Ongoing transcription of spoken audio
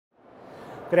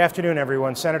Good afternoon,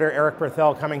 everyone. Senator Eric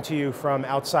Berthel coming to you from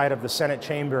outside of the Senate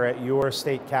chamber at your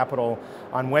state capitol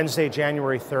on Wednesday,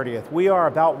 January 30th. We are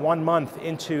about 1 month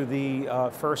into the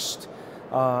first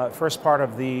part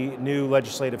of the new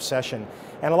legislative session.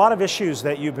 And a lot of issues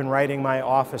that you've been writing my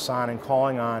office on and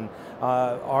calling on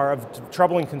are of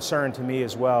troubling concern to me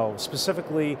as well,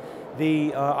 specifically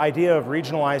the idea of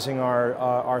regionalizing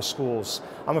our schools.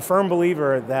 I'm a firm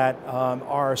believer that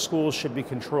our schools should be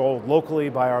controlled locally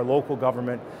by our local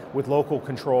government with local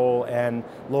control and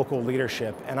local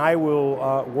leadership. And I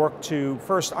will work to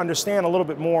first understand a little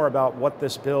bit more about what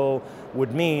this bill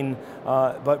would mean,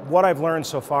 but what I've learned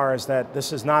so far is that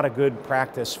this is not a good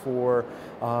practice for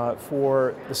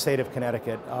the state of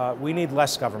Connecticut. We need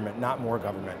less government, not more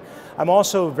government. I'm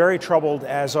also very troubled,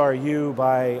 as are you,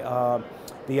 by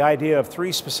the idea of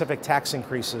 3 specific tax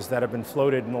increases that have been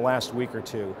floated in the last week or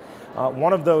two.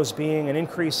 One of those being an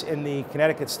increase in the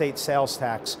Connecticut state sales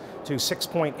tax to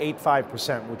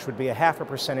 6.85%, which would be a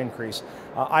 0.5% increase.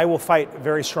 I will fight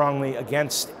very strongly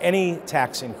against any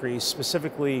tax increase,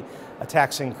 specifically a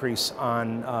tax increase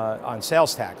on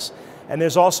sales tax. And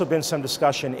there's also been some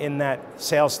discussion in that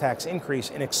sales tax increase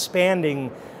in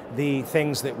expanding the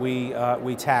things that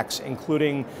we tax,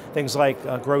 including things like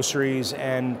groceries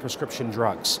and prescription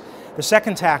drugs. The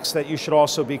second tax that you should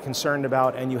also be concerned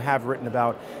about, and you have written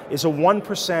about, is a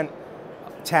 1%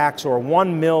 tax or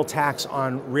 1 mil tax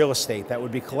on real estate that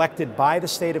would be collected by the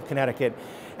state of Connecticut,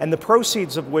 and the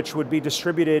proceeds of which would be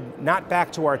distributed not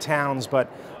back to our towns, but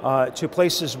to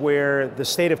places where the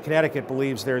state of Connecticut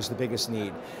believes there's the biggest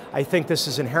need. I think this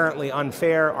is inherently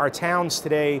unfair. Our towns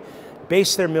today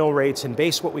base their mill rates and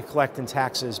base what we collect in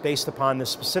taxes based upon the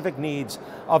specific needs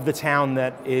of the town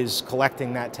that is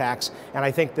collecting that tax. And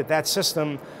I think that that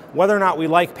system, whether or not we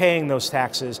like paying those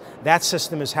taxes, that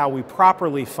system is how we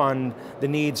properly fund the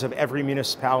needs of every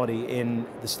municipality in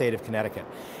the state of Connecticut.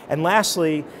 And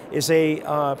lastly is a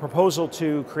proposal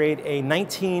to create a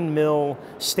 19 mil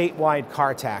statewide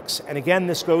car tax. And again,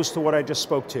 this goes to what I just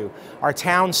spoke to. Our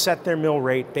towns set their mill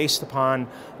rate based upon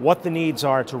what the needs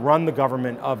are to run the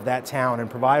government of that town and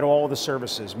provide all of the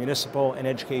services, municipal and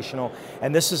educational.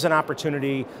 And this is an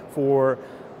opportunity for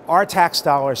our tax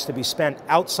dollars to be spent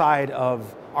outside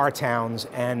of our towns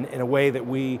and in a way that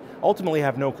we ultimately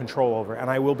have no control over, and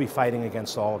I will be fighting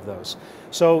against all of those.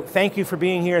 So thank you for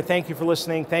being here, thank you for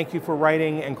listening, thank you for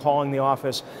writing and calling the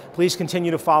office. Please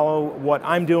continue to follow what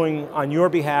I'm doing on your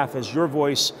behalf as your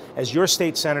voice, as your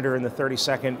state senator in the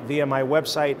 32nd via my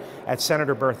website at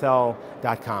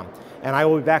senatorberthel.com. And I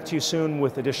will be back to you soon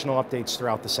with additional updates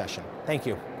throughout the session. Thank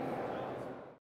you.